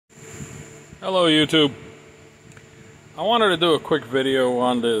Hello YouTube. I wanted to do a quick video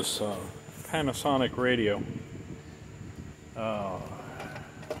on this Panasonic radio. I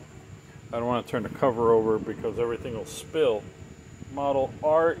don't want to turn the cover over because everything will spill. Model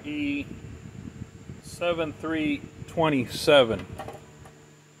RE7327.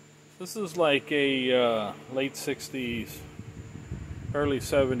 This is like a late 60s, early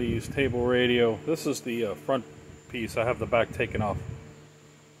 70s table radio. This is the front piece. I have the back taken off.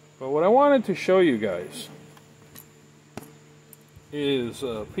 But what I wanted to show you guys is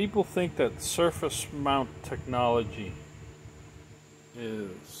people think that surface mount technology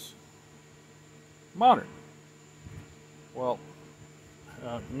is modern. Well,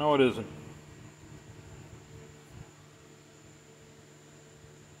 no it isn't.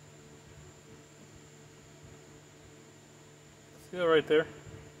 See that right there?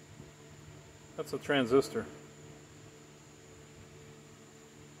 That's a transistor.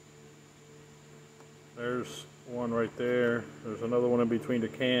 There's one right there. There's another one in between the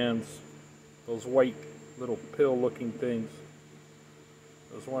cans. Those white little pill looking things.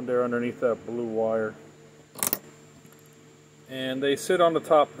 There's one there underneath that blue wire. And they sit on the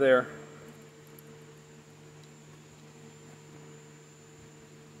top there.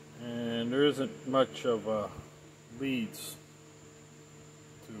 And there isn't much of leads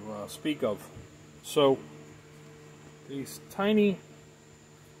to speak of. So these tiny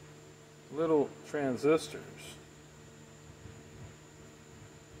little transistors,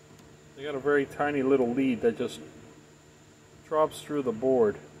 they got a very tiny little lead that just drops through the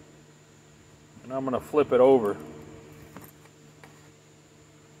board, and I'm going to flip it over.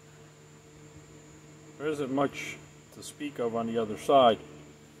 There isn't much to speak of on the other side.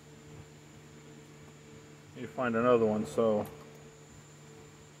 You find another one, so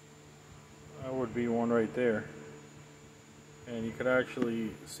that would be one right there. And you could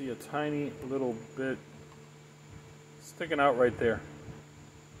actually see a tiny little bit sticking out right there.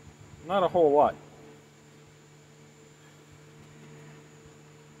 Not a whole lot.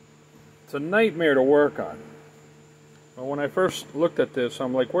 It's a nightmare to work on. But when I first looked at this,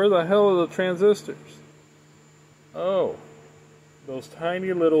 I'm like, where the hell are the transistors? Oh, those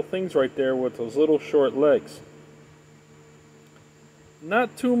tiny little things right there with those little short legs.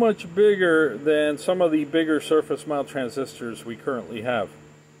 Not too much bigger than some of the bigger surface mount transistors we currently have.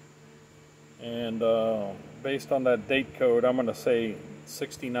 And based on that date code, I'm going to say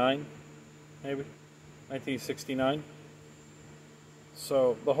 69, maybe 1969.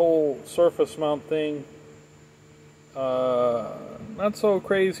 So the whole surface mount thing, not so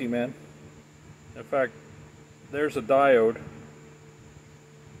crazy, man. In fact, there's a diode.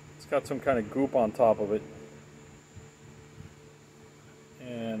 It's got some kind of goop on top of it.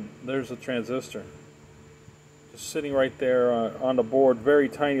 And there's a transistor just sitting right there on the board, very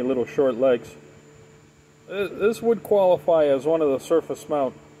tiny little short legs. This would qualify as one of the surface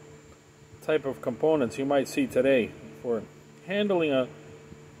mount type of components you might see today for handling a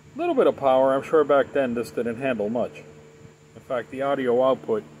little bit of power. I'm sure back then this didn't handle much. In fact, the audio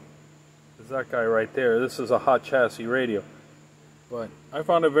output is that guy right there. This is a hot chassis radio. But I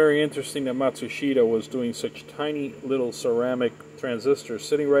found it very interesting that Matsushita was doing such tiny little ceramic transistors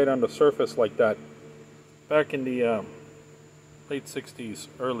sitting right on the surface like that back in the late 60s,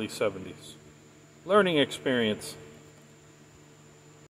 early 70s. Learning experience.